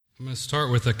I'm going to start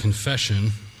with a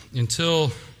confession.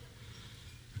 Until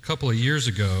a couple of years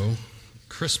ago,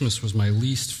 Christmas was my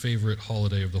least favorite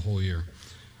holiday of the whole year.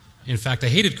 In fact, I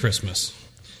hated Christmas.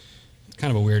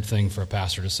 Kind of a weird thing for a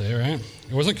pastor to say, right?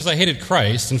 It wasn't because I hated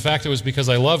Christ. In fact, it was because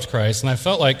I loved Christ, and I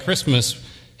felt like Christmas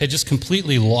had just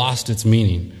completely lost its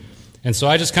meaning. And so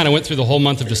I just kind of went through the whole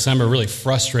month of December really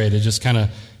frustrated, just kind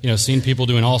of, seeing people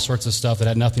doing all sorts of stuff that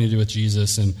had nothing to do with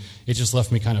Jesus, and it just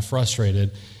left me kind of frustrated.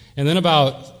 And then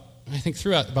about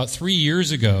 3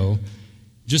 years ago,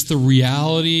 just the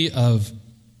reality of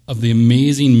the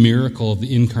amazing miracle of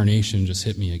the incarnation just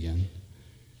hit me again.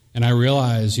 And I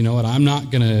realized, you know what, I'm not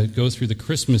going to go through the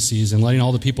Christmas season letting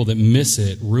all the people that miss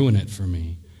it ruin it for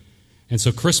me. And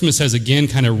so Christmas has again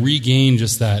kind of regained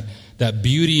just that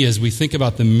beauty as we think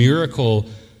about the miracle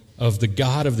of the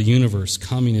God of the universe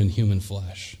coming in human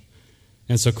flesh.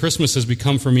 And so Christmas has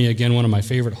become for me again one of my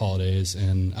favorite holidays,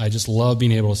 and I just love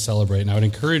being able to celebrate. And I would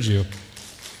encourage you,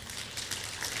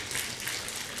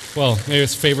 well, maybe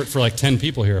it's favorite for like 10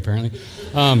 people here apparently.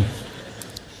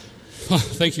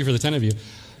 Thank you for the 10 of you.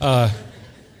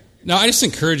 Now, I just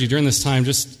encourage you during this time,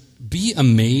 just be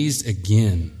amazed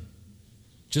again.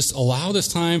 Just allow this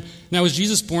time. Now, was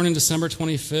Jesus born in December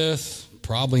 25th?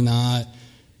 Probably not.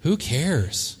 Who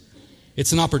cares?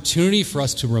 It's an opportunity for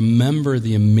us to remember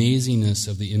the amazingness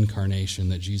of the incarnation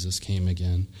that Jesus came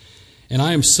again. And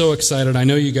I am so excited. I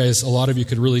know you guys, a lot of you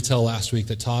could really tell last week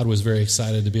that Todd was very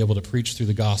excited to be able to preach through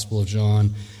the Gospel of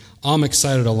John. I'm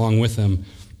excited along with him.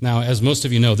 Now, as most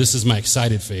of you know, this is my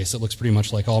excited face. It looks pretty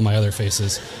much like all my other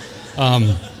faces.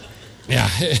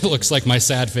 It looks like my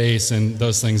sad face and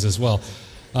those things as well.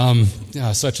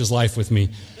 Such is life with me.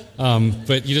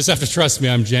 But you just have to trust me.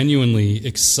 I'm genuinely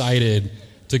excited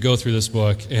to go through this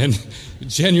book and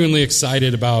genuinely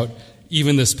excited about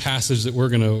even this passage that we're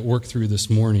going to work through this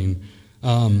morning.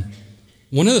 One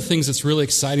of the things that's really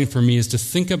exciting for me is to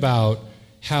think about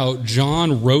how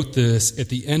John wrote this at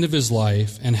the end of his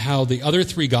life and how the other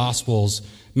three Gospels,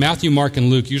 Matthew, Mark, and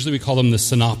Luke, usually we call them the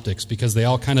synoptics because they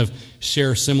all kind of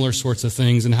share similar sorts of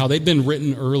things, and how they'd been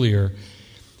written earlier.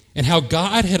 And how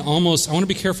God had almost, I want to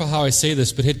be careful how I say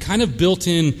this, but had kind of built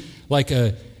in like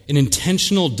an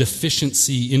intentional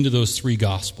deficiency into those three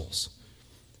Gospels.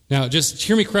 Now, just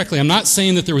hear me correctly. I'm not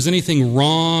saying that there was anything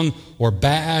wrong or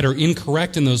bad or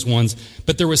incorrect in those ones,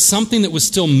 but there was something that was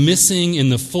still missing in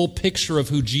the full picture of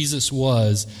who Jesus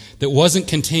was that wasn't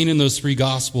contained in those three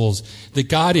Gospels, that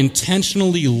God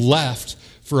intentionally left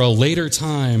for a later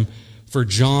time for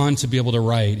John to be able to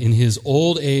write in his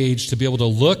old age, to be able to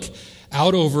look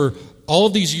out over all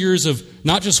of these years of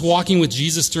not just walking with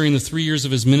Jesus during the 3 years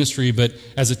of his ministry, but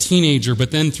as a teenager,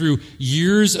 but then through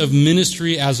years of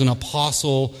ministry as an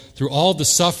apostle, through all of the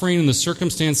suffering and the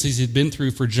circumstances he'd been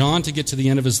through, for John to get to the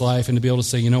end of his life and to be able to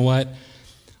say, you know what,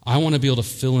 I want to be able to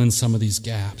fill in some of these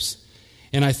gaps.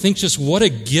 And I think just what a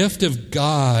gift of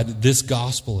God this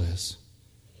gospel is.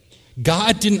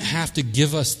 God didn't have to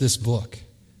give us this book.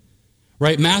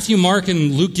 Right? Matthew, Mark,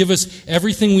 and Luke give us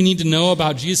everything we need to know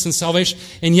about Jesus and salvation,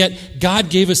 and yet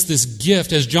God gave us this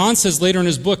gift. As John says later in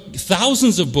his book,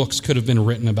 thousands of books could have been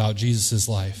written about Jesus'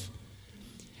 life.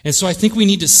 And so I think we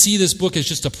need to see this book as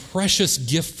just a precious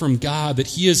gift from God, that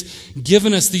he has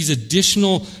given us these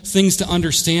additional things to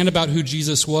understand about who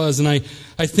Jesus was. And I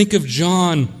think of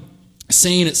John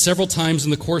saying it several times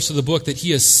in the course of the book that he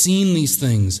has seen these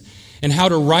things, and how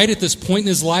to write at this point in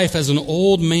his life as an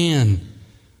old man.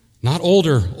 Not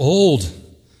older, old.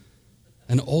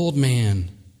 An old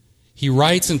man. He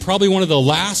writes, and probably one of the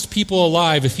last people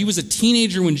alive, if he was a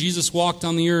teenager when Jesus walked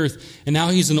on the earth, and now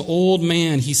he's an old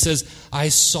man, he says, I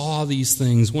saw these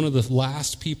things. One of the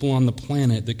last people on the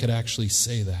planet that could actually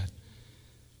say that.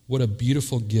 What a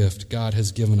beautiful gift God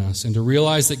has given us. And to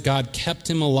realize that God kept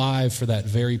him alive for that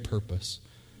very purpose.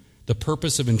 The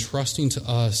purpose of entrusting to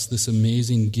us this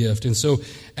amazing gift. And so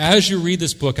as you read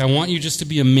this book, I want you just to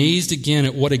be amazed again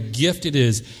at what a gift it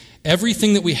is.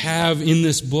 Everything that we have in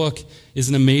this book is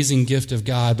an amazing gift of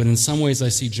God, but in some ways I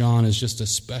see John as just a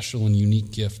special and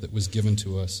unique gift that was given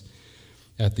to us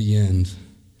at the end.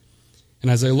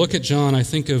 And as I look at John, I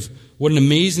think of what an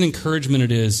amazing encouragement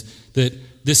it is that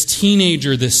this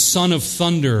teenager, this son of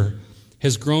thunder,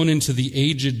 has grown into the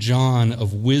aged John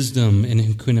of wisdom and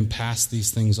who can pass these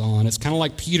things on. It's kind of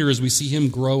like Peter as we see him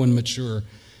grow and mature.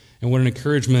 And what an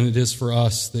encouragement it is for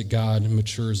us that God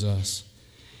matures us.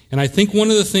 And I think one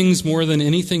of the things more than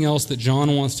anything else that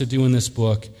John wants to do in this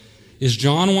book is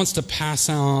John wants to pass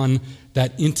on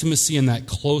that intimacy and that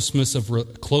closeness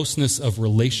of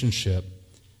relationship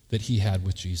that he had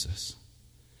with Jesus.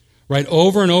 Right?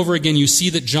 Over and over again, you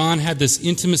see that John had this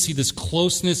intimacy, this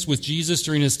closeness with Jesus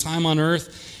during his time on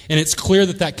earth. And it's clear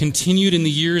that that continued in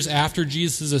the years after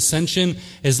Jesus' ascension.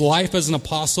 His life as an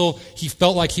apostle, he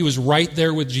felt like he was right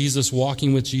there with Jesus,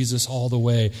 walking with Jesus all the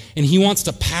way. And he wants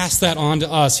to pass that on to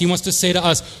us. He wants to say to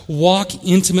us, walk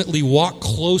intimately, walk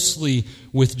closely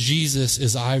with Jesus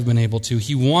as I've been able to.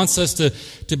 He wants us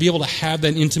to be able to have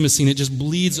that intimacy, and it just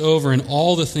bleeds over in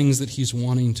all the things that he's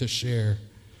wanting to share.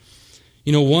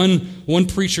 You know, one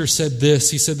preacher said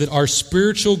this. He said that our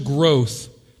spiritual growth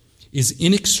is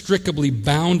inextricably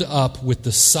bound up with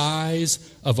the size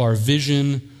of our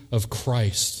vision of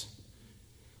Christ.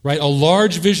 Right? A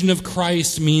large vision of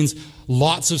Christ means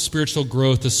lots of spiritual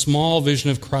growth. A small vision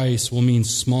of Christ will mean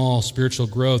small spiritual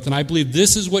growth. And I believe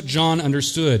this is what John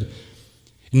understood.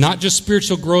 Not just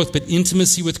spiritual growth, but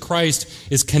intimacy with Christ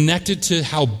is connected to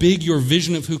how big your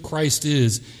vision of who Christ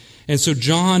is. And so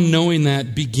John, knowing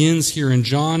that, begins here in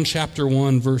John chapter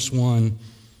 1, verse 1.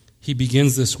 He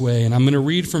begins this way. And I'm going to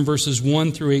read from verses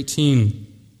 1 through 18.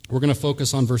 We're going to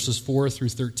focus on verses 4 through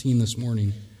 13 this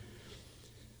morning.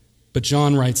 But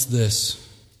John writes this: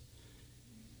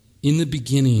 "In the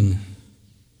beginning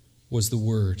was the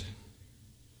Word,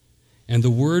 and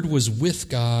the Word was with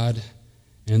God,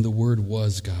 and the Word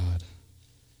was God.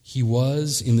 He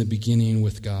was in the beginning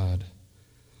with God.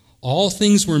 All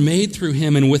things were made through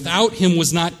him, and without him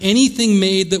was not anything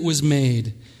made that was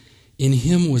made. In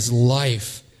him was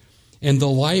life, and the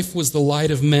life was the light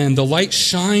of men. The light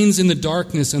shines in the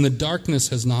darkness, and the darkness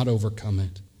has not overcome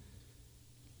it.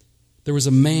 There was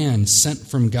a man sent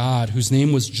from God whose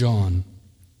name was John.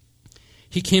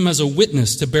 He came as a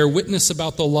witness to bear witness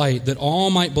about the light, that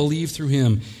all might believe through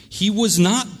him. He was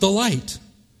not the light,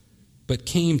 but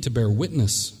came to bear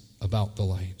witness about the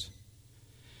light.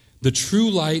 The true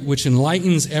light which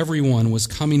enlightens everyone was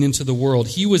coming into the world.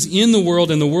 He was in the world,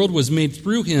 and the world was made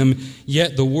through him,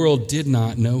 yet the world did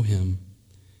not know him.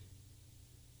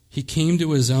 He came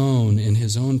to his own, and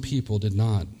his own people did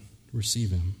not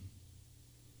receive him.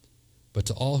 But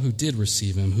to all who did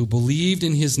receive him, who believed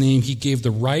in his name, he gave the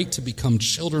right to become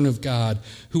children of God,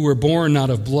 who were born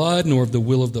not of blood, nor of the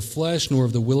will of the flesh, nor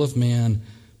of the will of man,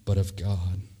 but of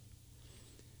God.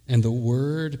 And the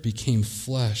Word became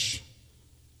flesh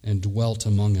and dwelt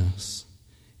among us.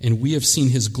 And we have seen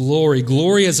his glory,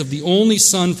 glory as of the only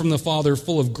Son from the Father,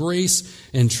 full of grace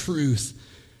and truth.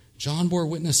 John bore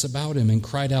witness about him and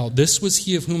cried out, 'This was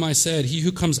he of whom I said, he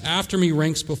who comes after me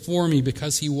ranks before me,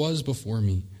 because he was before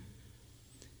me.'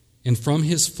 And from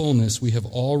his fullness we have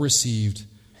all received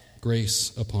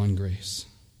grace upon grace.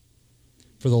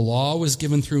 For the law was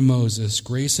given through Moses,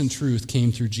 grace and truth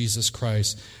came through Jesus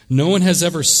Christ. No one has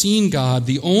ever seen God,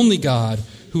 the only God,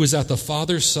 who is at the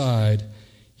Father's side.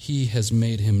 He has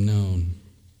made him known."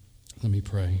 Let me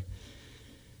pray.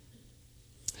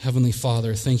 Heavenly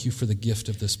Father, thank you for the gift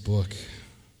of this book.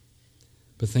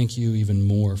 But thank you even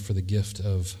more for the gift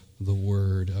of the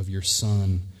Word of your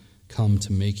Son, come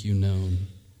to make you known.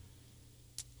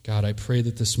 God, I pray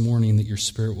that this morning that your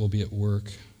Spirit will be at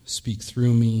work. Speak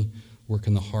through me. Work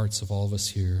in the hearts of all of us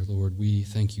here. Lord, we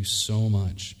thank you so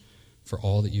much for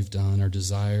all that you've done. Our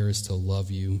desire is to love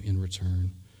you in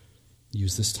return.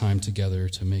 Use this time together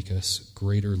to make us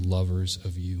greater lovers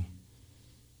of you.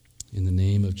 In the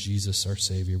name of Jesus, our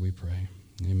Savior, we pray.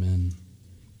 Amen.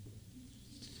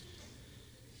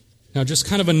 Now, just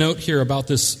kind of a note here about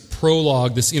this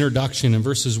prologue, this introduction in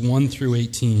verses 1 through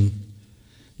 18.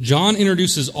 John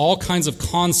introduces all kinds of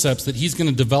concepts that he's going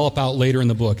to develop out later in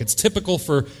the book. It's typical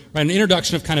for an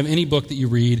introduction of kind of any book that you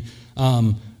read.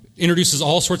 Introduces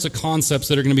all sorts of concepts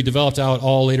that are going to be developed out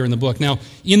all later in the book. Now,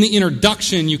 in the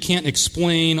introduction, you can't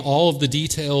explain all of the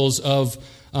details of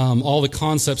all the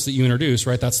concepts that you introduce,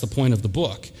 right? That's the point of the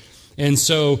book. And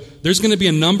so there's going to be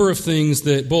a number of things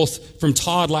that both from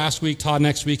Todd last week, Todd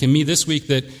next week, and me this week,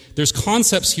 that there's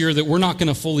concepts here that we're not going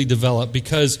to fully develop,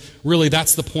 because really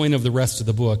that's the point of the rest of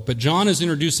the book. But John is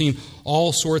introducing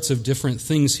all sorts of different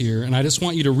things here, and I just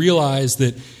want you to realize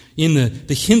that in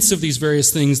the hints of these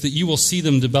various things, that you will see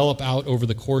them develop out over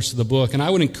the course of the book. And I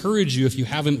would encourage you, if you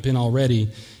haven't been already,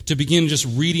 to begin just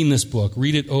reading this book.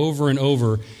 Read it over and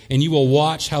over, and you will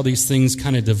watch how these things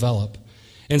kind of develop.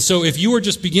 And so if you were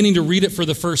just beginning to read it for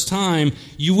the first time,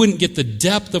 you wouldn't get the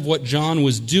depth of what John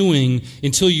was doing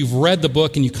until you've read the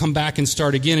book and you come back and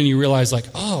start again and you realize, like,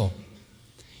 oh.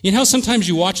 You know how sometimes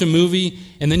you watch a movie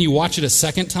and then you watch it a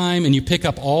second time and you pick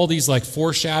up all these like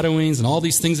foreshadowings and all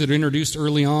these things that are introduced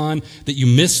early on that you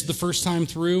missed the first time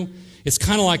through? It's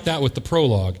kind of like that with the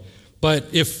prologue. But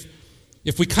if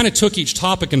we kind of took each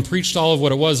topic and preached all of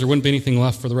what it was, there wouldn't be anything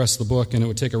left for the rest of the book, and it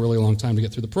would take a really long time to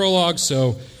get through the prologue,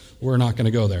 so we're not going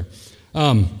to go there.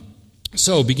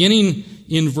 So beginning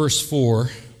in verse 4,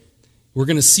 We're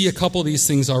going to see a couple of these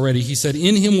things already. He said,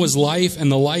 in him was life,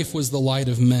 and the life was the light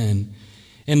of men.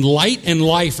 And light and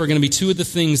life are going to be two of the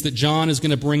things that John is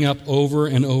going to bring up over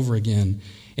and over again.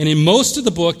 And in most of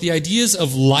the book, the ideas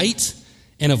of light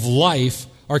and of life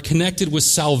are connected with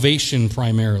salvation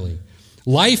primarily.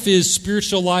 Life is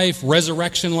spiritual life,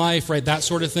 resurrection life, right? That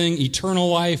sort of thing, eternal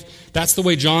life. That's the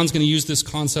way John's going to use this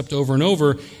concept over and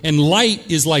over. And light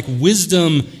is like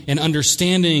wisdom and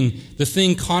understanding, the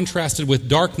thing contrasted with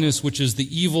darkness, which is the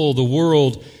evil, the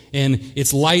world, and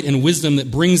it's light and wisdom that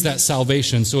brings that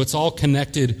salvation. So it's all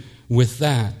connected with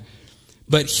that.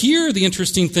 But here, the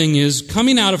interesting thing is,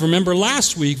 coming out of, remember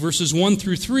last week, verses 1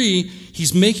 through 3,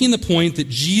 he's making the point that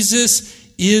Jesus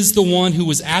is the one who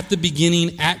was at the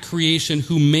beginning, at creation,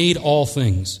 who made all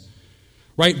things.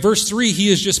 Right? Verse 3, he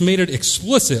has just made it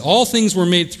explicit. All things were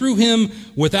made through him.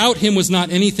 Without him was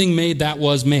not anything made that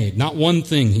was made. Not one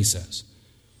thing, he says.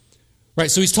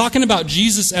 Right? So he's talking about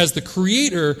Jesus as the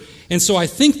creator. And so I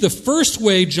think the first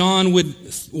way John would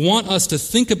want us to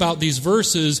think about these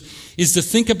verses is to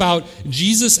think about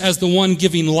Jesus as the one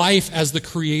giving life as the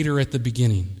creator at the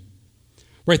beginning.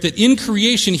 Right? That in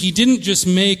creation, he didn't just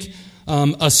make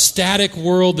a static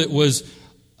world that was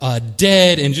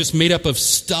dead and just made up of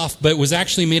stuff, but it was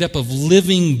actually made up of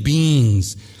living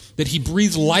beings, that he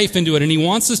breathed life into it. And he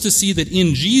wants us to see that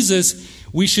in Jesus,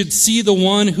 we should see the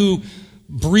one who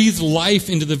breathed life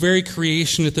into the very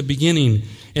creation at the beginning.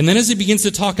 And then as he begins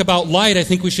to talk about light, I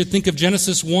think we should think of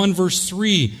Genesis 1, verse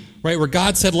 3, right, where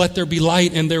God said, "Let there be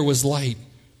light," and there was light.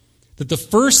 That the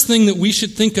first thing that we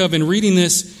should think of in reading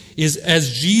this is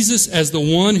as Jesus as the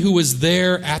one who was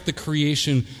there at the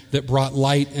creation that brought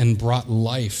light and brought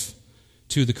life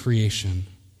to the creation.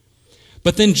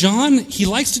 But then John, he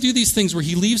likes to do these things where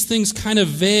he leaves things kind of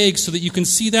vague so that you can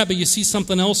see that, but you see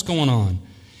something else going on.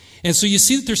 And so you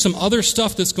see that there's some other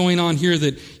stuff that's going on here,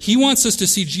 that he wants us to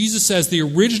see Jesus as the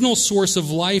original source of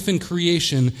life and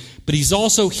creation, but he's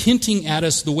also hinting at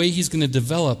us the way he's going to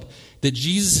develop that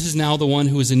Jesus is now the one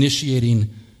who is initiating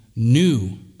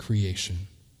new creation.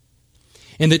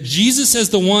 And that Jesus, as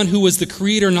the one who was the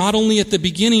creator not only at the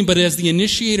beginning, but as the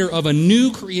initiator of a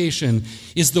new creation,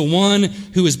 is the one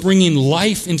who is bringing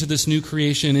life into this new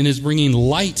creation and is bringing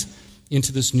light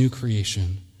into this new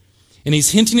creation. And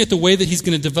he's hinting at the way that he's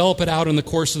going to develop it out in the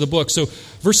course of the book. So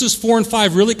verses 4 and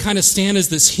 5 really kind of stand as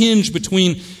this hinge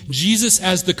between Jesus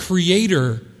as the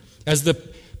creator, as the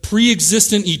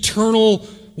pre-existent, eternal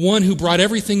one who brought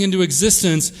everything into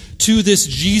existence, to this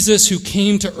Jesus who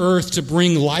came to earth to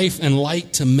bring life and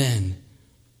light to men.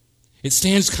 It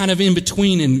stands kind of in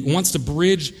between and wants to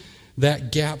bridge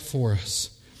that gap for us.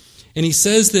 And he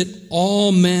says that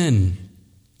all men,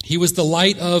 he was the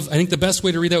light of, I think the best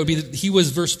way to read that would be that he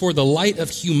was, verse 4, the light of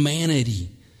humanity.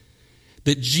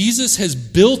 That Jesus has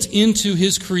built into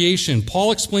his creation.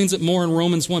 Paul explains it more in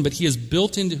Romans 1, but he has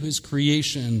built into his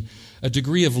creation a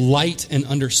degree of light and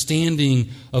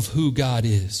understanding of who God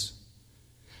is.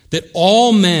 That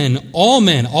all men,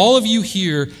 all of you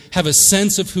here have a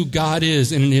sense of who God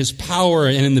is and in his power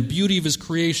and in the beauty of his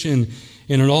creation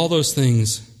and in all those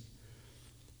things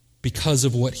because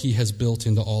of what he has built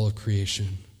into all of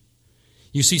creation.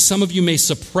 You see, some of you may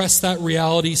suppress that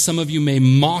reality, some of you may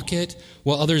mock it,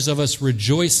 while others of us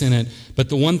rejoice in it, but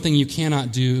the one thing you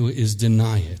cannot do is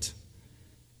deny it.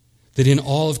 That in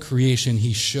all of creation,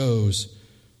 he shows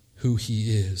who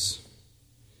he is.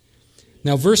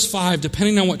 Now, verse 5,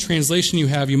 depending on what translation you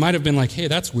have, you might have been like, hey,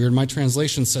 that's weird. My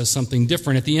translation says something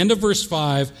different. At the end of verse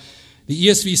 5, the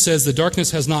ESV says the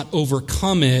darkness has not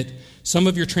overcome it. Some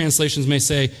of your translations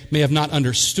may have not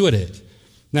understood it.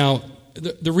 Now,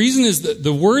 the reason is that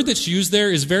the word that's used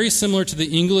there is very similar to the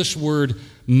English word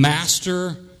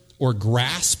master or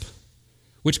grasp,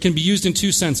 which can be used in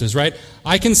two senses, right?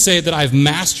 I can say that I've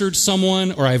mastered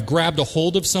someone, or I've grabbed a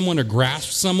hold of someone, or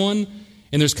grasped someone,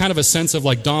 and there's kind of a sense of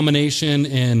like domination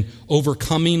and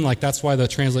overcoming, like that's why the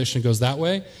translation goes that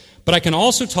way. But I can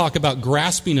also talk about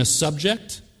grasping a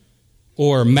subject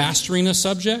or mastering a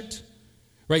subject,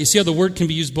 right? You see how the word can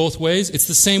be used both ways? It's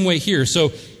the same way here.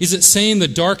 So is it saying the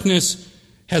darkness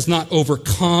has not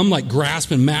overcome, like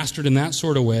grasped and mastered in that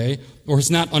sort of way, or has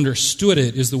not understood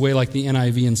it, is the way like the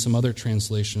NIV and some other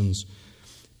translations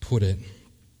put it.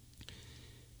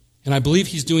 And I believe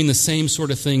he's doing the same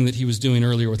sort of thing that he was doing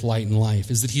earlier with light and life,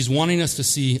 is that he's wanting us to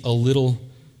see a little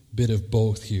bit of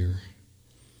both here.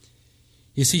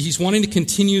 You see, he's wanting to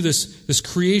continue this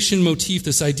creation motif,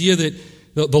 this idea that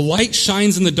the light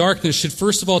shines in the darkness should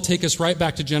first of all take us right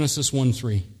back to Genesis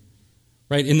 1:3.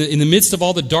 Right? In the midst of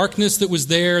all the darkness that was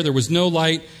there was no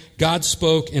light. God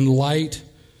spoke and light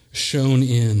shone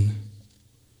in.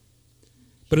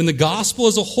 But in the gospel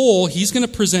as a whole, he's going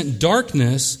to present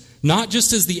darkness not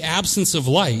just as the absence of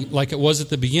light, like it was at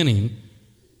the beginning.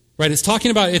 Right? It's talking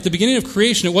about at the beginning of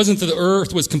creation, it wasn't that the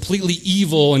earth was completely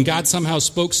evil and God somehow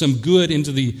spoke some good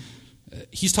into the...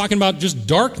 He's talking about just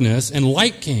darkness and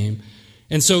light came.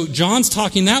 And so John's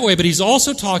talking that way, but he's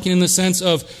also talking in the sense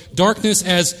of darkness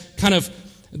as kind of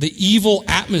the evil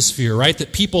atmosphere, right?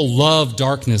 That people love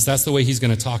darkness. That's the way he's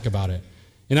going to talk about it.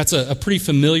 And that's a pretty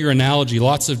familiar analogy.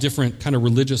 Lots of different kind of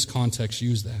religious contexts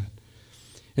use that.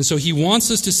 And so he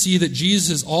wants us to see that Jesus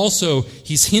is also,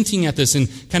 he's hinting at this and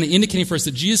kind of indicating for us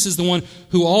that Jesus is the one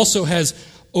who also has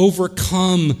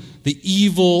overcome the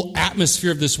evil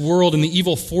atmosphere of this world and the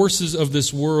evil forces of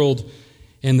this world,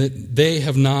 and that they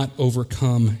have not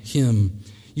overcome him.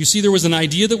 You see, there was an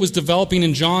idea that was developing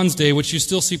in John's day, which you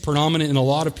still see predominant in a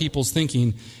lot of people's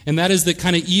thinking, and that is that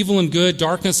kind of evil and good,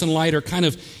 darkness and light are kind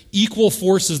of equal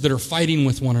forces that are fighting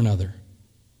with one another.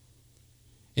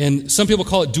 And some people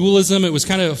call it dualism. It was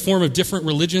kind of a form of different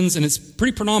religions, and it's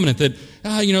pretty predominant that,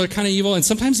 they're kind of evil. And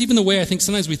sometimes even the way I think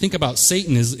sometimes we think about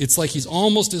Satan is it's like he's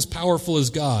almost as powerful as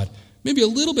God, maybe a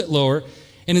little bit lower.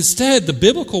 And instead, the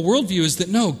biblical worldview is that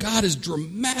no, God is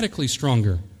dramatically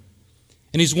stronger.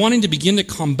 And he's wanting to begin to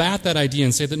combat that idea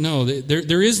and say that no,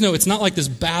 there is no, it's not like this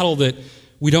battle that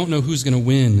we don't know who's going to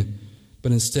win,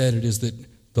 but instead it is that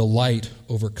the light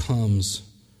overcomes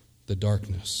the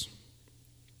darkness.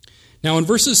 Now, in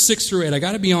verses 6 through 8, I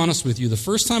got to be honest with you. The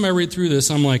first time I read through this,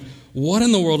 I'm like, what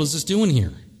in the world is this doing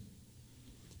here?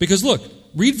 Because look,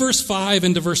 read verse 5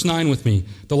 into verse 9 with me.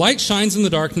 The light shines in the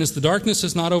darkness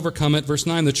has not overcome it. Verse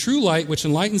 9, the true light which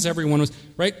enlightens everyone was,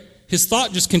 right? His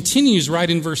thought just continues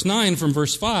right in verse 9 from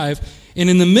verse 5. And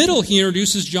in the middle, he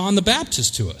introduces John the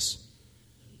Baptist to us.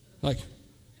 Like,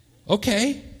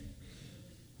 okay.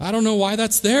 I don't know why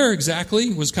that's there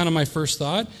exactly, was kind of my first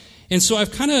thought. And so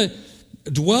I've kind of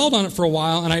dwelled on it for a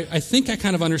while, and I think I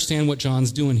kind of understand what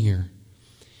John's doing here.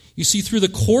 You see, through the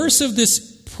course of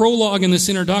this prologue and this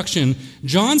introduction,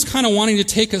 John's kind of wanting to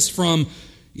take us from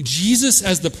Jesus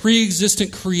as the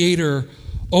pre-existent creator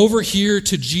over here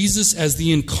to Jesus as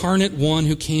the incarnate one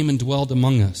who came and dwelled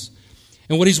among us.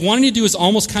 And what he's wanting to do is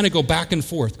almost kind of go back and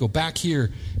forth, go back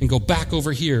here and go back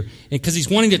over here. And because he's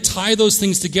wanting to tie those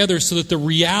things together so that the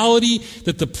reality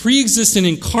that the pre-existent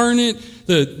incarnate,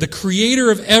 the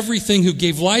creator of everything who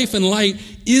gave life and light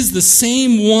is the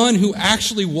same one who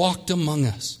actually walked among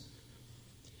us.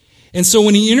 And so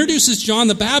when he introduces John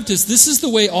the Baptist, this is the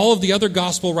way all of the other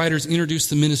gospel writers introduce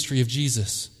the ministry of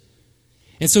Jesus.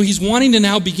 And so he's wanting to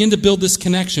now begin to build this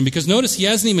connection, because notice he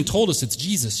hasn't even told us it's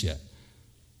Jesus yet.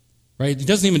 Right? He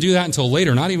doesn't even do that until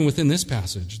later, not even within this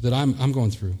passage that I'm going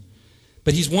through.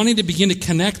 But he's wanting to begin to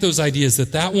connect those ideas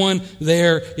that one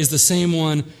there is the same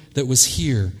one that was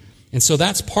here. And so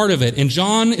that's part of it. And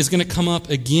John is going to come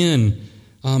up again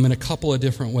in a couple of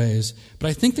different ways. But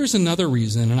I think there's another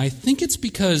reason, and I think it's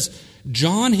because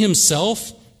John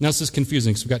himself, now this is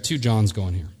confusing because we've got two Johns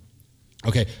going here.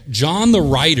 Okay, John the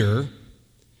writer,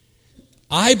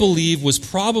 I believe, was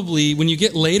probably, when you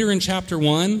get later in chapter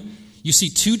 1, you see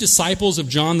two disciples of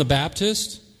John the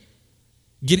Baptist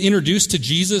get introduced to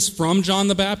Jesus from John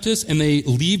the Baptist, and they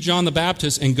leave John the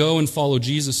Baptist and go and follow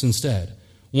Jesus instead.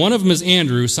 One of them is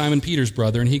Andrew, Simon Peter's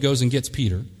brother, and he goes and gets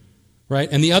Peter, right?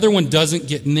 And the other one doesn't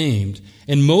get named.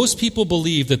 And most people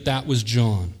believe that that was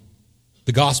John,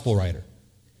 the gospel writer.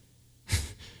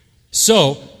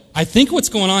 So I think what's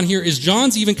going on here is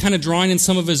John's even kind of drawing in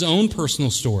some of his own personal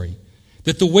story.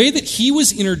 That the way that he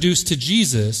was introduced to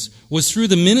Jesus was through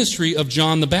the ministry of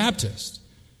John the Baptist.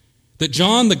 That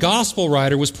John, the gospel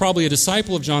writer, was probably a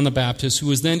disciple of John the Baptist who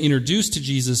was then introduced to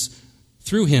Jesus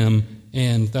through him,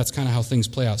 and that's kind of how things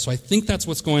play out. So I think that's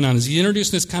what's going on, is he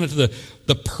introduced us kind of to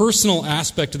the personal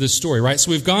aspect of this story, right? So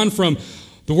we've gone from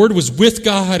the Word was with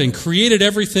God and created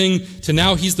everything to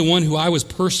now he's the one who I was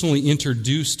personally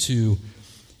introduced to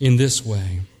in this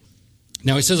way.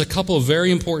 Now he says a couple of very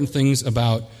important things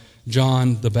about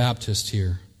John the Baptist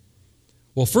here.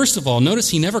 Well, first of all, notice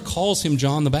he never calls him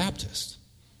John the Baptist.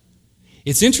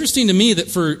 It's interesting to me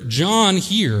that for John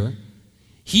here,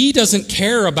 he doesn't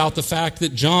care about the fact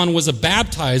that John was a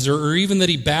baptizer or even that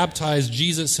he baptized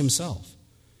Jesus himself.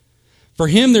 For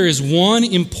him, there is one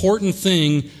important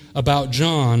thing about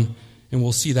John, and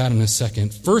we'll see that in a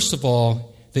second. First of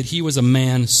all, that he was a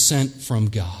man sent from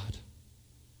God.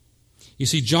 You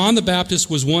see, John the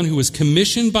Baptist was one who was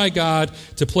commissioned by God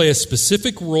to play a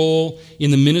specific role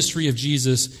in the ministry of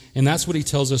Jesus, and that's what he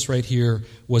tells us right here,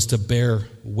 was to bear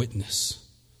witness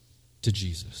to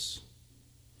Jesus.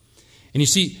 And you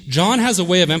see, John has a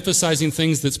way of emphasizing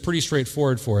things that's pretty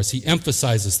straightforward for us. He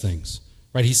emphasizes things,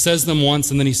 right? He says them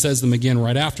once, and then he says them again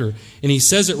right after. And he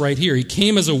says it right here. He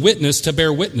came as a witness to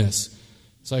bear witness.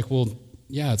 It's like, well,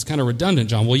 yeah, it's kind of redundant,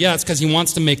 John. Well, yeah, it's because he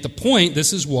wants to make the point.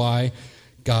 This is why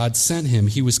God sent him.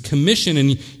 He was commissioned,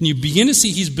 and you begin to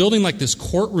see he's building like this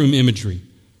courtroom imagery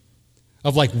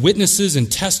of like witnesses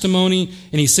and testimony,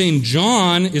 and he's saying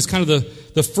John is kind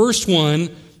of the first one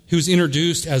who's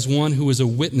introduced as one who is a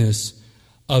witness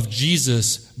of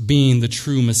Jesus being the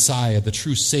true Messiah, the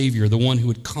true Savior, the one who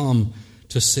would come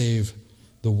to save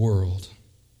the world.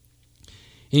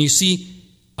 And you see,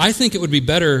 I think it would be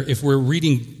better if we're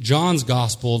reading John's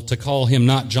gospel to call him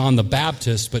not John the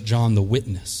Baptist, but John the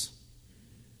Witness.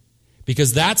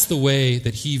 Because that's the way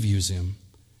that he views him,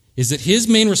 is that his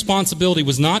main responsibility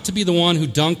was not to be the one who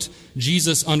dunked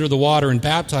Jesus under the water and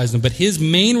baptized him, but his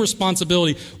main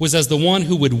responsibility was as the one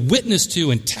who would witness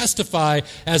to and testify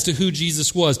as to who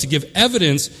Jesus was, to give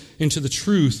evidence into the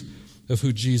truth of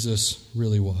who Jesus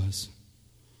really was.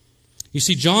 You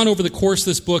see, John, over the course of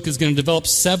this book, is going to develop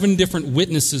 7 different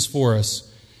witnesses for us.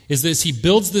 Is this, he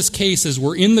builds this case as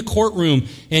we're in the courtroom,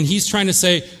 and he's trying to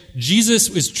say, Jesus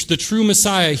is the true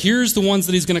Messiah. Here's the ones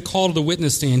that he's going to call to the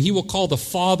witness stand. He will call the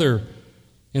Father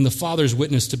and the Father's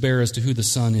witness to bear as to who the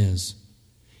Son is.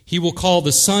 He will call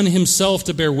the Son himself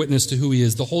to bear witness to who he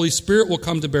is. The Holy Spirit will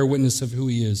come to bear witness of who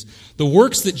he is. The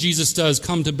works that Jesus does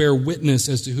come to bear witness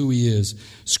as to who he is.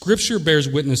 Scripture bears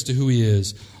witness to who he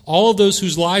is. All of those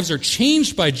whose lives are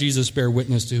changed by Jesus bear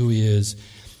witness to who he is.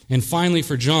 And finally,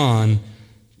 for John,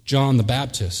 John the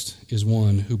Baptist is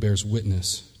one who bears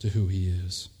witness to who he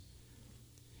is.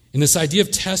 And this idea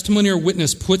of testimony or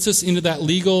witness puts us into that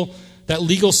legal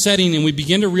setting, and we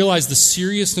begin to realize the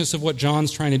seriousness of what John's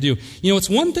trying to do. You know, it's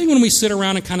one thing when we sit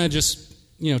around and kind of just,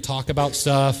 talk about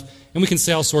stuff, and we can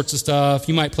say all sorts of stuff.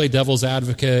 You might play devil's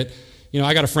advocate.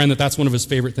 I got a friend that's one of his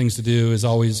favorite things to do is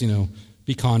always,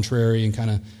 be contrary and kind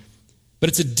of. But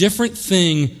it's a different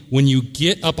thing when you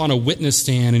get up on a witness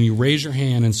stand and you raise your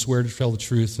hand and swear to tell the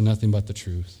truth and nothing but the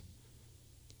truth.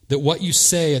 That what you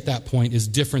say at that point is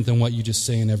different than what you just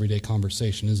say in everyday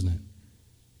conversation, isn't it?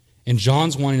 And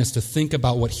John's wanting us to think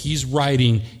about what he's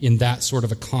writing in that sort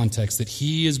of a context, that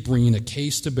he is bringing a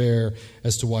case to bear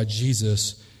as to why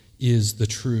Jesus is the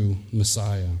true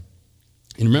Messiah.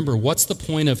 And remember, what's the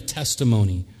point of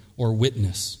testimony or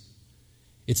witness?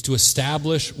 It's to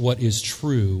establish what is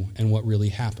true and what really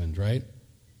happened, right?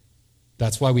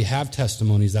 That's why we have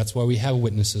testimonies. That's why we have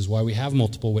witnesses, why we have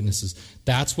multiple witnesses.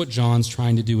 That's what John's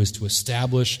trying to do, is to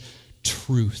establish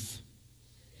truth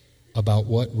about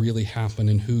what really happened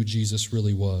and who Jesus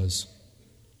really was.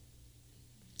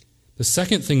 The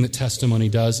second thing that testimony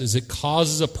does is it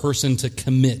causes a person to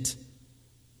commit.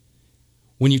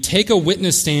 When you take a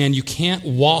witness stand, you can't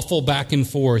waffle back and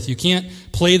forth. You can't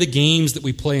play the games that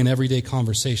we play in everyday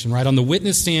conversation, right? On the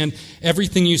witness stand,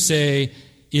 everything you say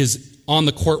is on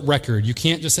the court record. You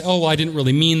can't just say, oh, well, I didn't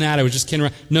really mean that. I was just kidding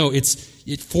around. No,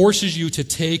 it forces you to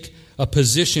take a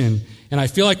position. And I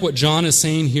feel like what John is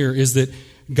saying here is that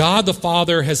God the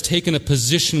Father has taken a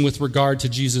position with regard to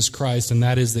Jesus Christ, and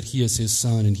that is that he is his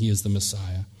Son and he is the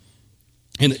Messiah.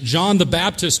 And that John the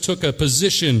Baptist took a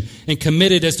position and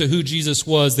committed as to who Jesus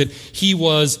was, that he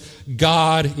was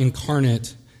God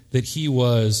incarnate, that he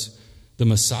was the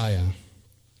Messiah.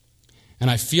 And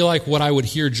I feel like what I would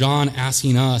hear John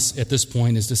asking us at this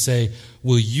point is to say,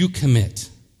 will you commit?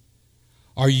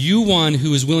 Are you one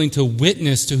who is willing to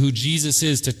witness to who Jesus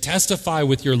is, to testify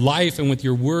with your life and with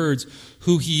your words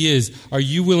who he is? Are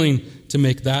you willing to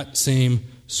make that same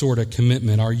sort of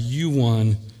commitment? Are you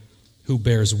one who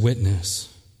bears witness?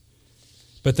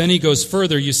 But then he goes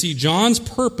further. You see, John's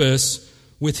purpose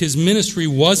with his ministry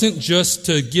wasn't just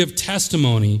to give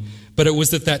testimony, but it was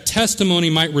that testimony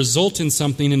might result in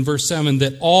something, in verse 7,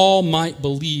 that all might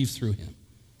believe through him.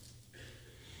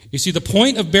 You see, the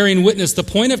point of bearing witness, the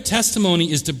point of testimony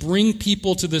is to bring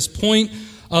people to this point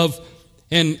of,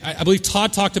 and I believe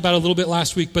Todd talked about it a little bit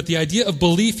last week, but the idea of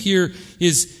belief here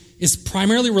is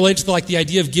primarily related to like the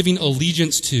idea of giving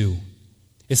allegiance to.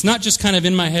 It's not just kind of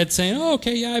in my head saying, oh,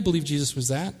 okay, yeah, I believe Jesus was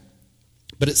that.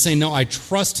 But it's saying, no, I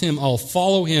trust him, I'll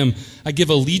follow him, I give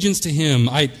allegiance to him.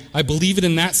 I believe it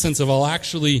in that sense of I'll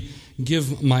actually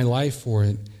give my life for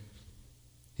it.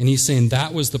 And he's saying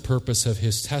that was the purpose of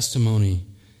his testimony.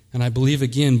 And I believe,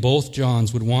 again, both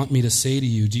Johns would want me to say to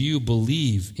you, do you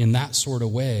believe in that sort of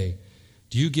way?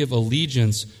 Do you give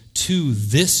allegiance to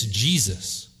this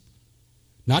Jesus?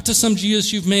 Not to some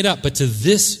Jesus you've made up, but to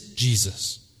this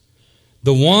Jesus.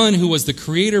 The one who was the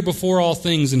creator before all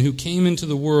things and who came into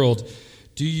the world.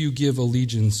 Do you give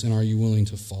allegiance, and are you willing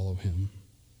to follow him?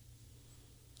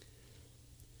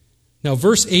 Now,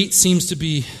 verse 8 seems to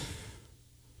be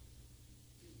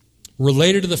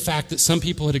related to the fact that some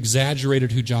people had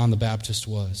exaggerated who John the Baptist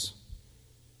was.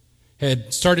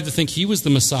 had started to think he was the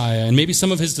Messiah, and maybe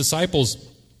some of his disciples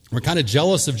were kind of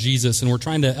jealous of Jesus and were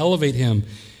trying to elevate him.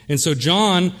 And so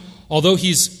John, although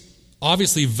he's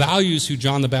obviously values who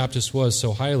John the Baptist was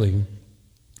so highly,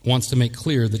 wants to make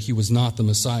clear that he was not the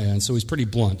Messiah, and so he's pretty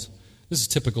blunt. This is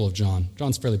typical of John.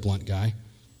 John's a fairly blunt guy.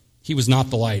 He was not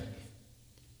the light.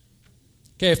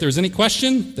 Okay, if there's any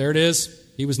question, there it is.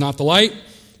 He was not the light,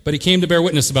 but he came to bear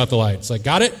witness about the light. It's like,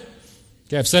 got it?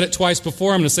 Okay, I've said it twice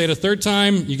before. I'm going to say it a third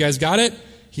time. You guys got it?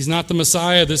 He's not the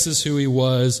Messiah. This is who he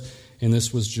was, and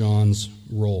this was John's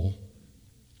role.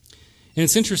 And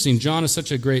it's interesting. John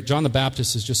the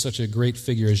Baptist is just such a great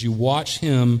figure as you watch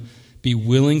him be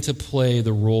willing to play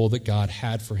the role that God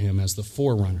had for him as the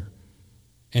forerunner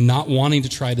and not wanting to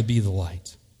try to be the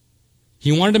light.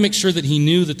 He wanted to make sure that he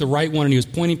knew that the right one, and he was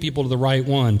pointing people to the right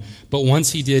one, but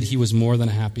once he did, he was more than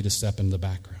happy to step into the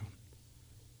background.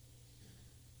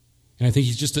 And I think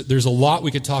there's a lot we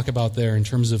could talk about there in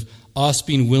terms of us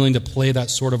being willing to play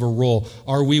that sort of a role.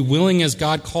 Are we willing, as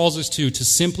God calls us to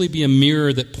simply be a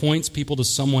mirror that points people to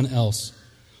someone else?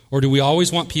 Or do we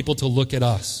always want people to look at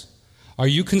us? Are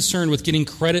you concerned with getting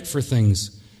credit for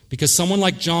things? Because someone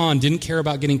like John didn't care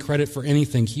about getting credit for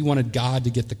anything. He wanted God to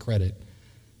get the credit.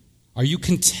 Are you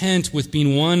content with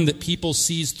being one that people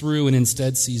sees through and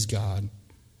instead sees God?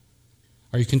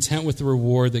 Are you content with the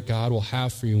reward that God will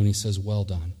have for you when he says, well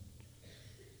done,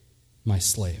 my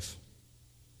slave?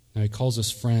 Now he calls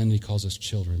us friend, he calls us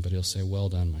children, but he'll say, well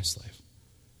done, my slave.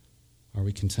 Are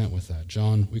we content with that?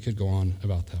 John, we could go on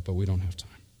about that, but we don't have time.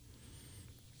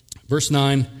 Verse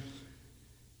 9,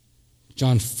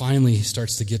 John finally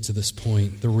starts to get to this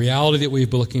point. The reality that we've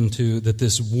been looking to, that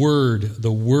this word,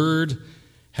 the word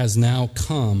has now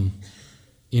come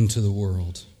into the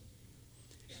world.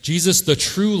 Jesus, the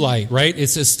true light, right?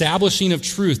 It's establishing of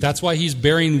truth. That's why he's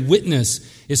bearing witness,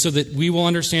 is so that we will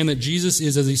understand that Jesus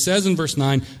is, as he says in verse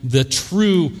 9, the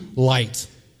true light.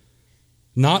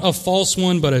 Not a false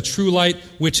one, but a true light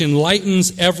which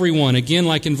enlightens everyone. Again,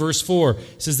 like in verse 4,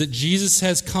 it says that Jesus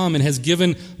has come and has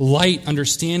given light,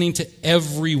 understanding to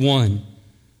everyone.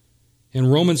 In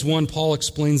Romans 1, Paul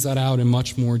explains that out in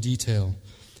much more detail.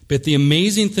 But the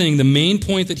amazing thing, the main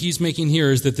point that he's making here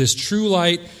is that this true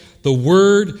light, the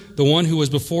Word, the one who was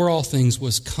before all things,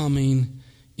 was coming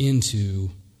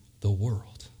into the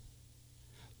world.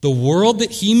 The world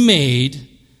that he made,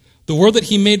 the world that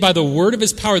he made by the word of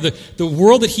his power, the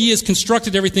world that he has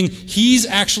constructed everything, he's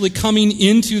actually coming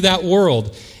into that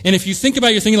world. And if you think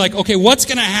about it, you're thinking like, okay, what's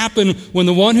going to happen when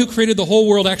the one who created the whole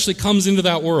world actually comes into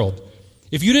that world?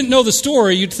 If you didn't know the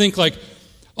story, you'd think like,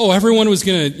 oh, everyone was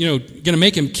going to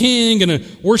make him king, going to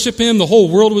worship him. The whole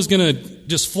world was going to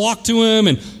just flock to him.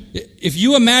 And if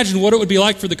you imagine what it would be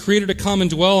like for the Creator to come and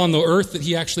dwell on the earth that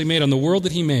he actually made, on the world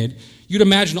that he made, you'd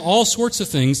imagine all sorts of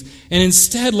things. And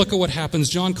instead, look at what happens.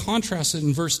 John contrasts it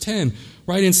in verse 10,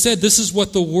 right? Instead, this is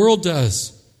what the world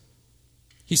does.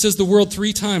 He says the world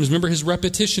 3 times. Remember his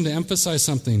repetition to emphasize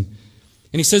something.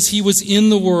 And he says he was in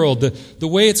the world. The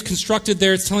way it's constructed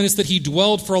there, it's telling us that he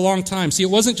dwelled for a long time. See, it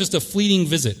wasn't just a fleeting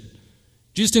visit.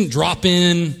 Jesus didn't drop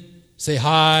in, say,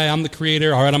 hi, I'm the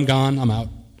Creator. All right, I'm gone. I'm out.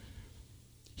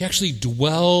 He actually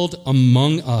dwelled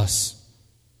among us.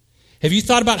 Have you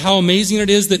thought about how amazing it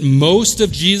is that most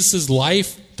of Jesus'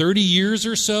 life, 30 years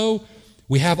or so,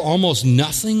 we have almost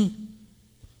nothing?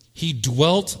 He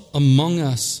dwelt among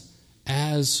us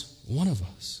as one of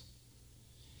us.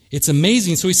 It's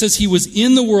amazing. So he says he was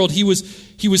in the world. He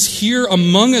was here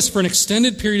among us for an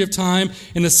extended period of time.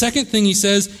 And the second thing he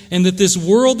says, and that this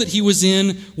world that he was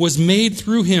in was made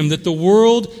through him, that the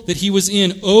world that he was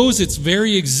in owes its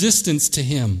very existence to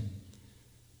him.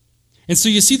 And so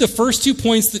you see the first 2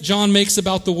 points that John makes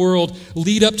about the world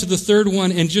lead up to the third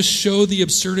one and just show the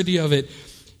absurdity of it,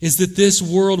 is that this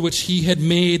world which he had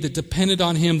made, that depended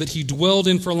on him, that he dwelled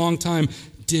in for a long time,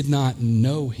 did not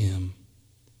know him.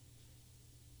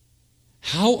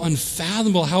 How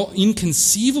unfathomable, how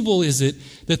inconceivable is it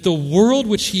that the world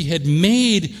which he had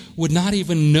made would not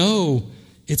even know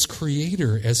its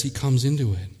creator as he comes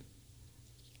into it?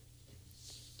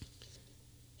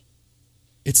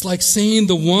 It's like saying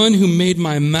the one who made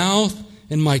my mouth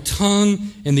and my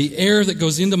tongue and the air that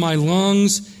goes into my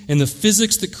lungs and the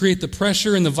physics that create the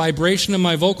pressure and the vibration of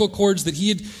my vocal cords, that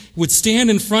he would stand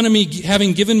in front of me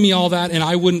having given me all that and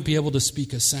I wouldn't be able to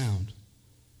speak a sound.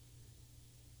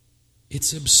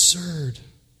 It's absurd.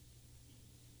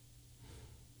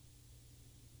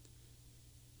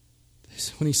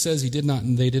 When he says they did not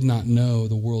know,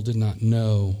 the world did not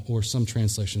know, or some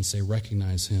translations say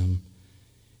recognize him,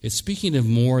 it's speaking of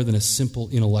more than a simple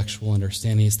intellectual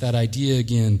understanding. It's that idea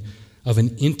again of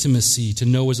an intimacy, to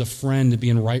know as a friend, to be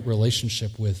in right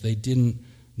relationship with. They didn't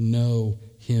know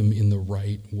him. him in the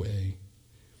right way.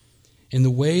 And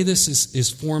the way this is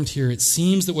formed here, it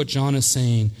seems that what John is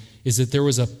saying is that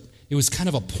it was kind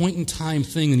of a point in time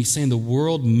thing, and he's saying the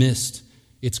world missed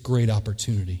its great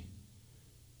opportunity.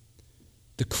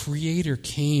 The Creator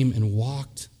came and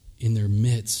walked in their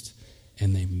midst,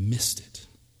 and they missed it,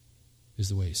 is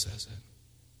the way he says it.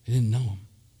 They didn't know him.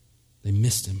 They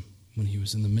missed him when he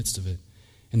was in the midst of it.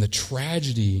 And the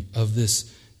tragedy of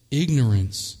this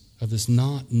ignorance, of this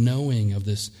not knowing, of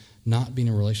this not being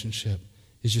a relationship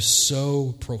is just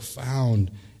so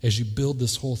profound as you build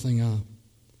this whole thing up.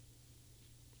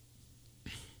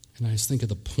 And I just think of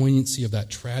the poignancy of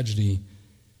that tragedy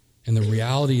and the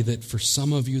reality that for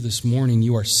some of you this morning,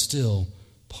 you are still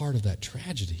part of that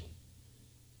tragedy.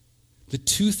 That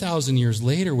 2,000 years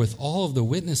later, with all of the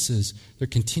witnesses, there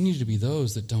continue to be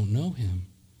those that don't know him.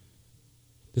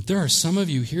 That there are some of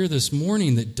you here this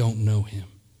morning that don't know him.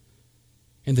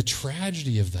 And the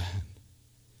tragedy of that.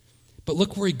 But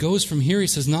look where he goes from here. He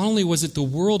says, not only was it the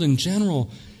world in general,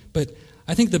 but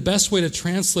I think the best way to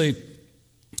translate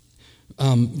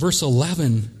verse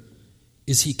 11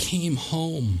 is he came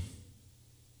home.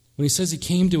 When he says he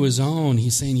came to his own,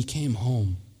 he's saying he came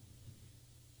home.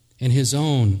 And his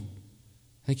own,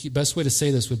 I think the best way to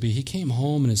say this would be he came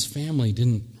home and his family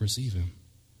didn't receive him.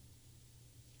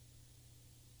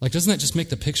 Like, doesn't that just make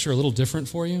the picture a little different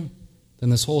for you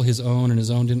than this whole his own and his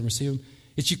own didn't receive him?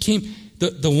 It's you came,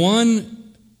 the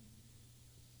one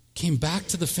came back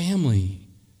to the family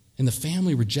and the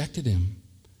family rejected him.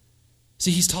 See,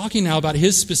 he's talking now about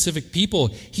his specific people.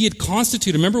 He had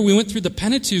constituted, remember we went through the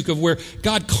Pentateuch of where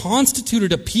God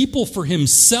constituted a people for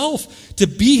himself to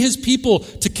be his people,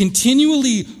 to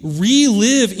continually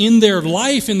relive in their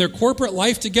life, in their corporate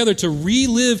life together, to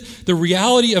relive the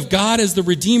reality of God as the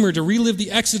Redeemer, to relive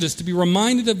the Exodus, to be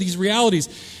reminded of these realities,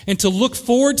 and to look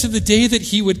forward to the day that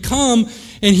he would come,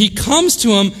 and he comes to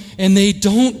them, and they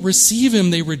don't receive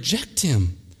him, they reject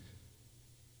him.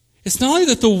 It's not only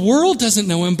that the world doesn't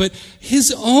know him, but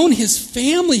his own, his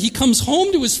family. He comes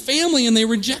home to his family and they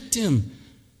reject him.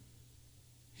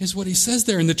 Is what he says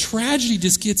there. And the tragedy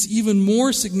just gets even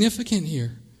more significant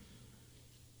here.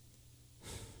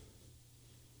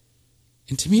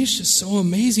 And to me, it's just so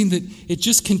amazing that it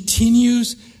just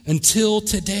continues until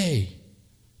today.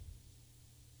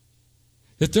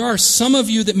 That there are some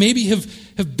of you that maybe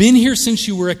have been here since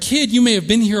you were a kid. You may have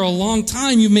been here a long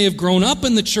time. You may have grown up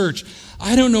in the church.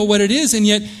 I don't know what it is, and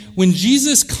yet when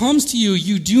Jesus comes to you,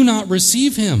 you do not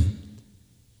receive him.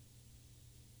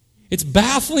 It's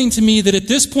baffling to me that at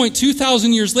this point,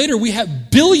 2,000 years later, we have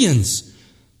billions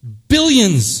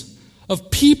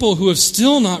of people who have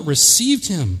still not received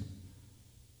him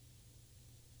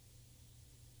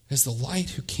as the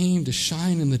light who came to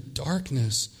shine in the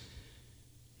darkness.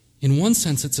 In one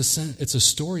sense, it's a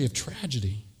story of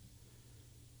tragedy.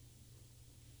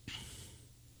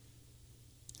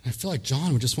 I feel like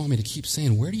John would just want me to keep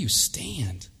saying, where do you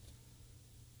stand?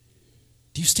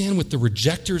 Do you stand with the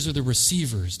rejectors or the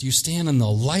receivers? Do you stand in the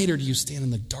light or do you stand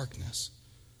in the darkness?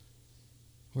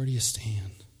 Where do you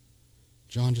stand?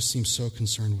 John just seems so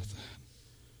concerned with that.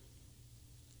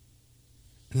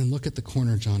 And then look at the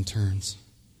corner John turns.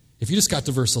 If you just got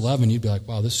to verse 11, you'd be like,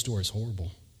 wow, this story is horrible.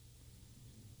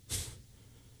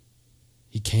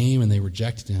 He came and they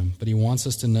rejected him. But he wants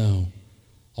us to know,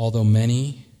 although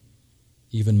many,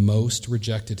 even most,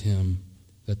 rejected him,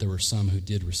 that there were some who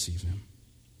did receive him.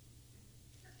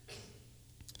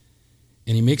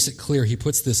 And he makes it clear, he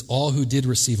puts this all who did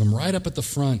receive him right up at the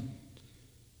front.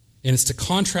 And it's to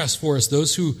contrast for us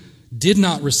those who did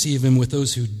not receive him with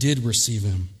those who did receive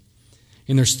him.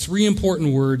 And there's three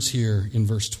important words here in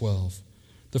verse 12.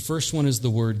 The first one is the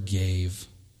word gave.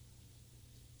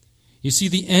 You see,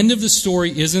 the end of the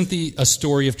story isn't a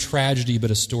story of tragedy,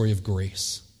 but a story of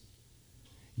grace.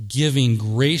 Giving,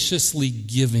 graciously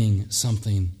giving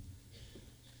something.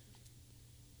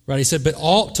 Right, he said, but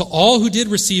to all who did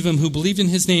receive him, who believed in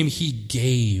his name, he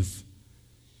gave.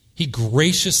 He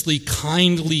graciously,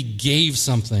 kindly gave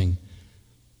something.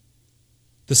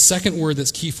 The second word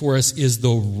that's key for us is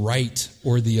the right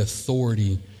or the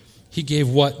authority. He gave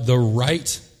what? The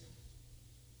right.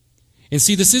 And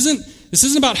see, this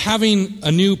isn't about having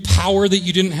a new power that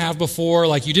you didn't have before,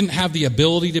 like you didn't have the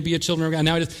ability to be a child of God.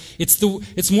 Now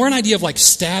it's more an idea of like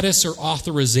status or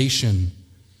authorization.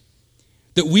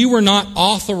 That we were not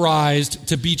authorized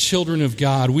to be children of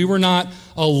God. We were not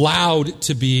allowed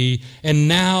to be, and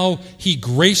now he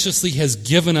graciously has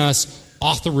given us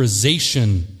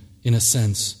authorization, in a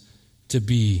sense, to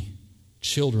be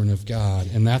children of God.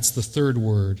 And that's the third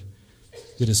word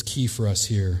that is key for us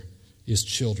here, is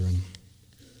children.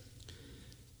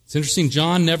 It's interesting,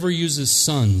 John never uses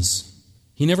sons.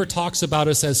 He never talks about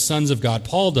us as sons of God.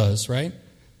 Paul does, right?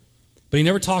 But he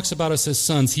never talks about us as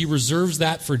sons. He reserves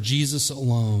that for Jesus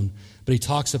alone. But he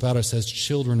talks about us as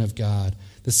children of God.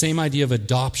 The same idea of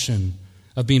adoption,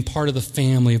 of being part of the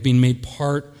family, of being made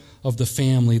part of the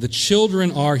family. The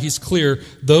children are, he's clear,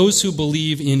 those who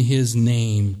believe in his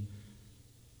name.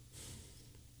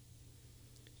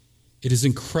 It is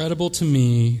incredible to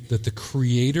me that the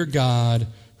Creator God,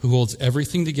 who holds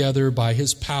everything together by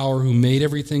his power, who made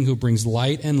everything, who brings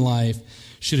light and life,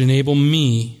 should enable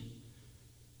me,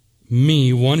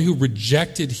 one who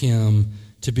rejected him,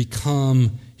 to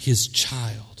become his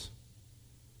child.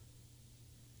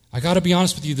 I got to be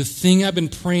honest with you, the thing I've been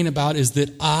praying about is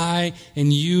that I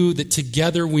and you, that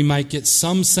together we might get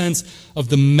some sense of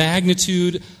the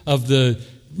magnitude of the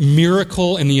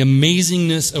miracle and the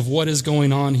amazingness of what is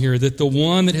going on here, that the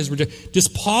one that has rejected...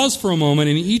 Just pause for a moment,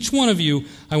 and each one of you,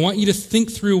 I want you to think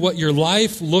through what your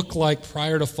life looked like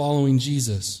prior to following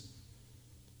Jesus.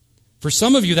 For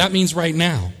some of you, that means right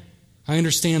now. I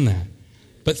understand that.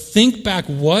 But think back,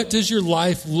 what does your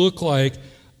life look like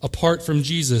apart from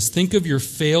Jesus? Think of your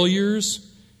failures,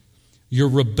 your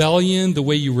rebellion, the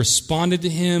way you responded to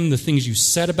him, the things you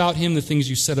said about him, the things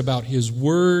you said about his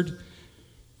word,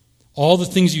 all the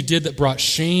things you did that brought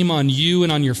shame on you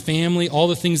and on your family, all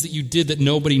the things that you did that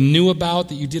nobody knew about,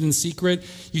 that you did in secret.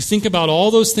 You think about all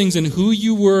those things and who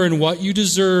you were and what you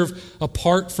deserve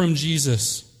apart from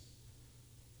Jesus.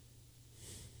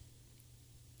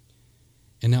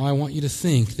 And now I want you to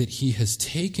think that he has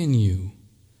taken you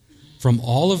from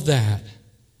all of that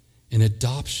and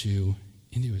adopts you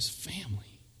into his family.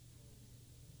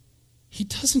 He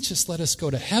doesn't just let us go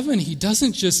to heaven. He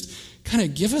doesn't just kind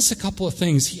of give us a couple of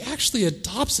things. He actually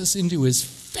adopts us into his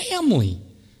family.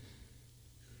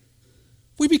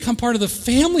 We become part of the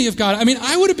family of God. I mean,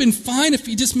 I would have been fine if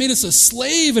he just made us a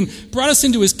slave and brought us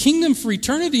into his kingdom for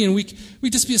eternity and we'd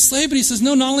just be a slave. But he says,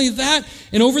 no, not only that,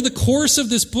 and over the course of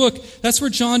this book, that's where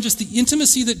John, just the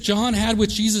intimacy that John had with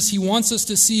Jesus, he wants us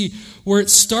to see, where it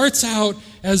starts out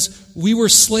as we were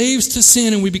slaves to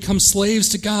sin and we become slaves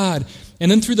to God. And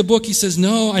then through the book, he says,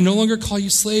 no, I no longer call you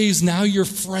slaves. Now you're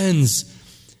friends.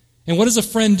 And what does a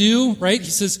friend do, right? He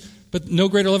says, but no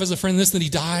greater love has a friend than this, that he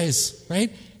dies,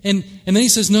 right? And then he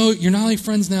says, no, you're not only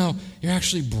friends now, you're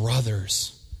actually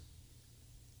brothers.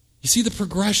 You see the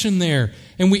progression there.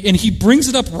 And he brings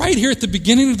it up right here at the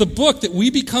beginning of the book, that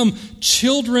we become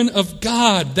children of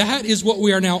God. That is what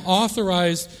we are now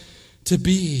authorized to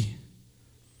be.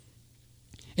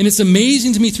 And it's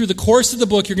amazing to me, through the course of the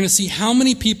book, you're going to see how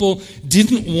many people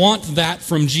didn't want that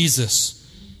from Jesus.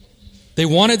 They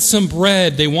wanted some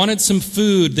bread. They wanted some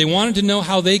food. They wanted to know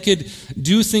how they could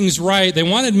do things right. They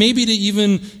wanted maybe to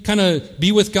even kind of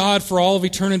be with God for all of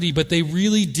eternity, but they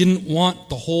really didn't want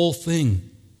the whole thing.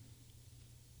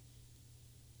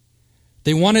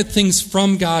 They wanted things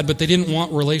from God, but they didn't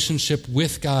want relationship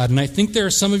with God. And I think there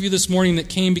are some of you this morning that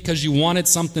came because you wanted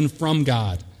something from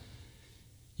God.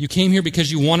 You came here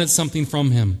because you wanted something from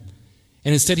him.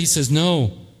 And instead he says,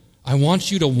 no, I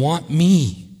want you to want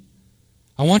me.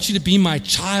 I want you to be my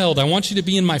child. I want you to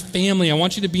be in my family. I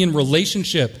want you to be in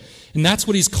relationship. And that's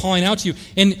what he's calling out to you.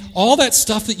 And all that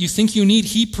stuff that you think you need,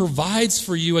 he provides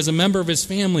for you as a member of his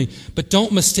family. But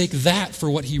don't mistake that for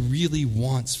what he really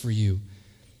wants for you.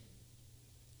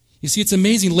 You see, it's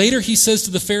amazing. Later he says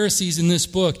to the Pharisees in this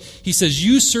book, he says,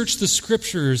 you search the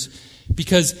scriptures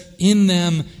because in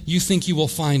them you think you will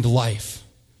find life.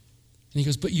 And he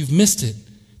goes, but you've missed it.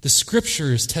 The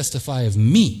scriptures testify of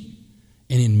me,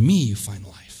 and in me you find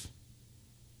life.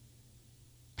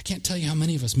 I can't tell you how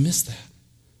many of us miss that.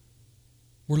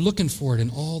 We're looking for it in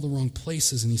all the wrong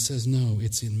places, and he says, no,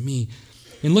 it's in me.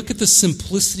 And look at the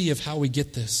simplicity of how we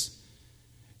get this.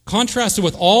 Contrasted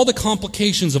with all the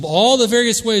complications of all the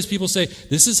various ways people say,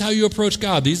 this is how you approach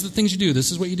God. These are the things you do.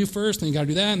 This is what you do first, and you got to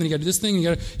do that, and then you got to do this thing, and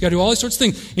you got to do all these sorts of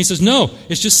things. And he says, no,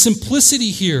 it's just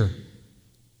simplicity here.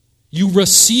 You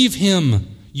receive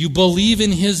him. You believe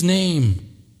in his name.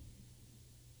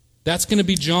 That's going to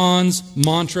be John's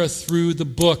mantra through the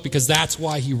book, because that's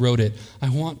why he wrote it. I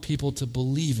want people to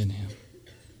believe in him.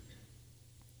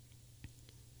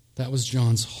 That was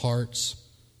John's heart's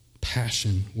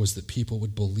passion, was that people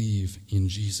would believe in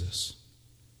Jesus.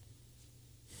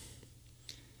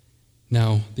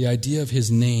 Now, the idea of his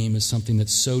name is something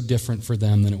that's so different for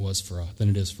them than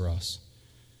it is for us.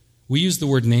 We use the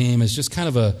word name as just kind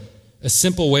of a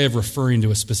simple way of referring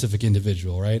to a specific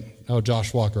individual, right? Oh,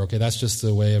 Josh Walker, okay, that's just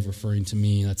a way of referring to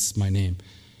me, that's my name.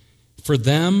 For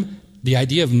them, the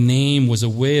idea of name was a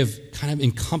way of kind of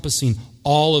encompassing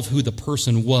all of who the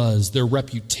person was, their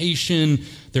reputation,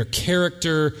 their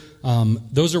character.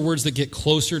 Those are words that get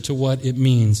closer to what it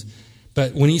means.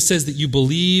 But when he says that you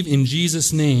believe in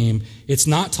Jesus' name, it's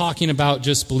not talking about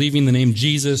just believing the name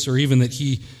Jesus or even that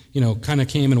he, kind of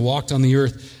came and walked on the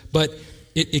earth. But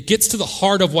it gets to the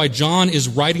heart of why John is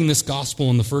writing this gospel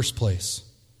in the first place.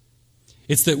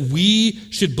 It's that we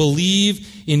should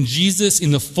believe in Jesus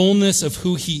in the fullness of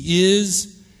who he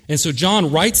is. And so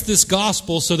John writes this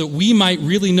gospel so that we might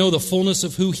really know the fullness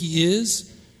of who he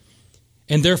is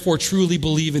and therefore truly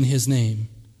believe in his name.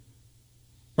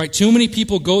 Right? Too many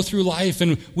people go through life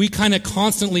and we kind of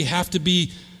constantly have to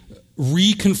be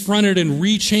reconfronted and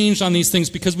rechanged on these things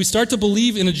because we start to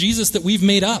believe in a Jesus that we've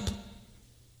made up.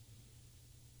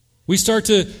 We start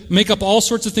to make up all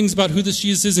sorts of things about who this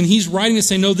Jesus is, and he's writing to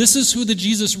say, no, this is who the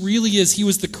Jesus really is. He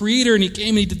was the creator, and he came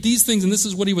and he did these things, and this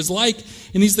is what he was like,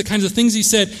 and these are the kinds of things he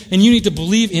said, and you need to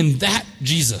believe in that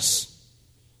Jesus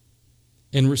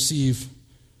and receive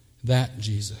that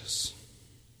Jesus.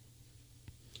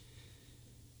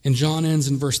 And John ends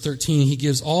in verse 13. He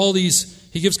gives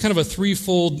kind of a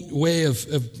threefold way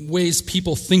of ways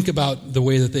people think about the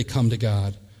way that they come to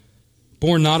God.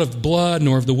 Born not of blood,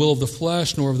 nor of the will of the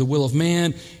flesh, nor of the will of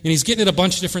man. And he's getting at a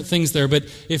bunch of different things there. But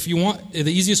if you want,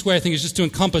 the easiest way, I think, is just to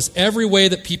encompass every way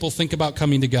that people think about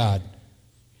coming to God.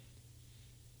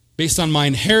 Based on my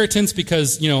inheritance,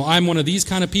 because, I'm one of these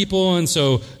kind of people, and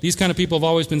so these kind of people have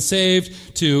always been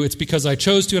saved, to it's because I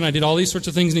chose to, and I did all these sorts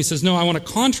of things. And he says, no, I want to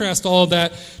contrast all of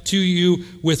that to you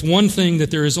with one thing,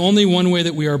 that there is only one way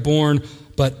that we are born,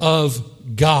 but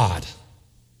of God.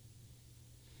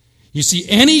 You see,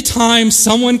 anytime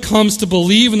someone comes to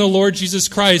believe in the Lord Jesus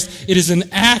Christ, it is an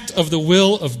act of the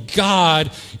will of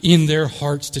God in their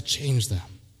hearts to change them.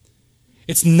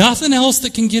 It's nothing else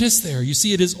that can get us there. You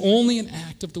see, it is only an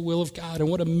act of the will of God. And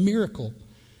what a miracle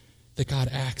that God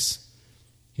acts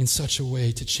in such a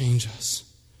way to change us.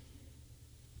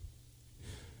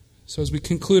 So as we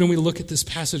conclude and we look at this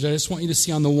passage, I just want you to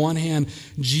see on the one hand,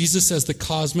 Jesus as the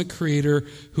cosmic creator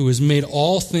who has made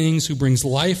all things, who brings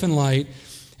life and light.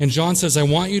 And John says, I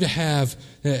want you to have,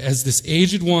 as this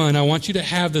aged one, I want you to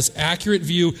have this accurate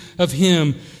view of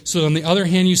him. So on the other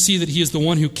hand, you see that he is the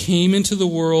one who came into the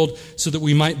world so that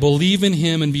we might believe in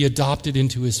him and be adopted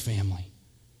into his family.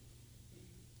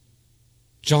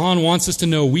 John wants us to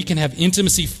know we can have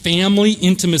intimacy, family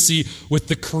intimacy with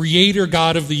the creator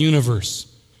God of the universe.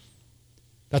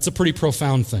 That's a pretty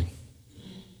profound thing.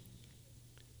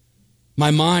 My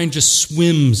mind just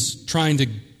swims trying to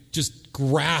just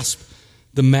grasp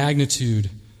the magnitude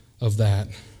of that.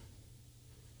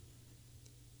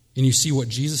 And you see what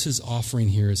Jesus is offering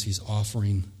here is he's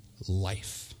offering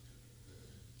life.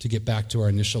 To get back to our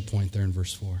initial point there in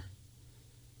verse 4.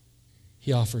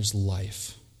 He offers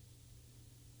life.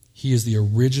 He is the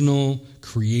original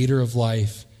creator of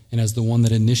life, and as the one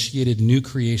that initiated new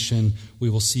creation, we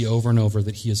will see over and over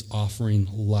that he is offering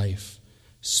life.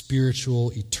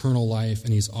 Spiritual, eternal life,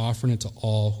 and he's offering it to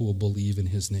all who will believe in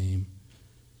his name.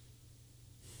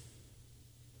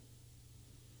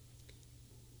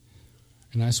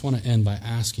 And I just want to end by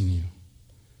asking you,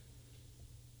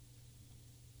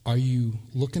 are you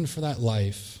looking for that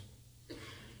life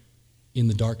in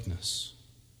the darkness?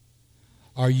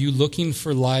 Are you looking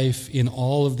for life in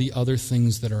all of the other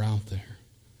things that are out there?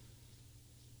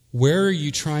 Where are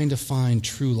you trying to find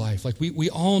true life? Like we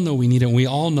all know we need it, and we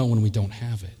all know when we don't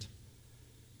have it.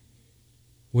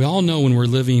 We all know when we're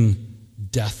living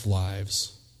death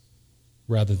lives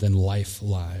rather than life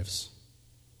lives.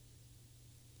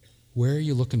 Where are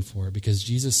you looking for it? Because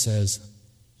Jesus says,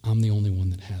 I'm the only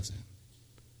one that has it.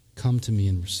 Come to me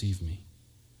and receive me.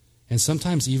 And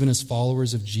sometimes even as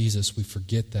followers of Jesus, we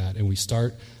forget that and we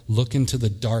start looking to the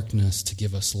darkness to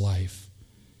give us life.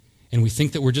 And we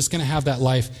think that we're just going to have that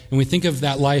life, and we think of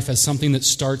that life as something that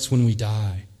starts when we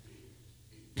die.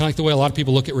 Kind of like the way a lot of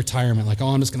people look at retirement, like,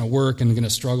 I'm just going to work and I'm going to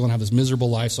struggle and have this miserable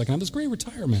life so I can have this great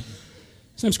retirement.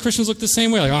 Sometimes Christians look the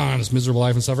same way, like, I have this miserable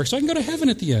life and suffering so I can go to heaven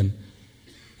at the end.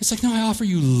 It's like, no, I offer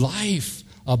you life,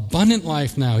 abundant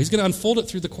life now. He's going to unfold it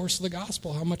through the course of the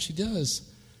gospel, how much he does.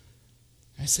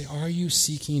 I say, are you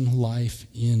seeking life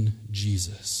in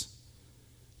Jesus?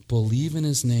 Believe in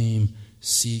his name,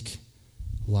 seek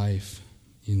life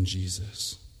in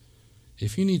Jesus.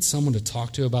 If you need someone to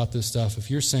talk to about this stuff,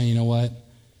 if you're saying, you know what,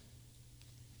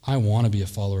 I want to be a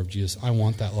follower of Jesus, I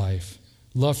want that life,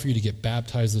 love for you to get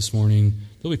baptized this morning.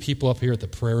 There'll be people up here at the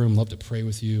prayer room, love to pray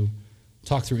with you.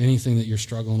 Talk through anything that you're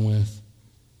struggling with.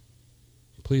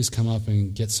 Please come up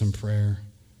and get some prayer.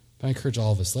 But I encourage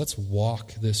all of us, let's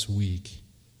walk this week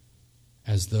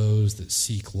as those that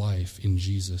seek life in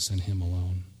Jesus and him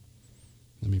alone.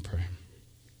 Let me pray.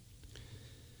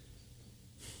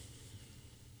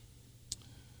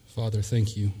 Father,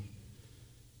 thank you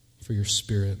for your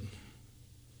Spirit.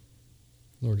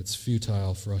 Lord, it's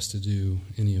futile for us to do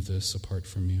any of this apart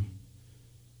from you.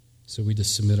 So we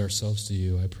just submit ourselves to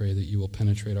you. I pray that you will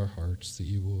penetrate our hearts, that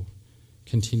you will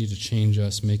continue to change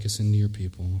us, make us into your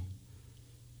people.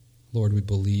 Lord, we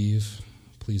believe.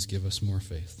 Please give us more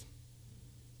faith.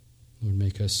 Lord,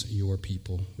 make us your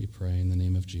people, we pray in the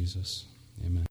name of Jesus. Amen.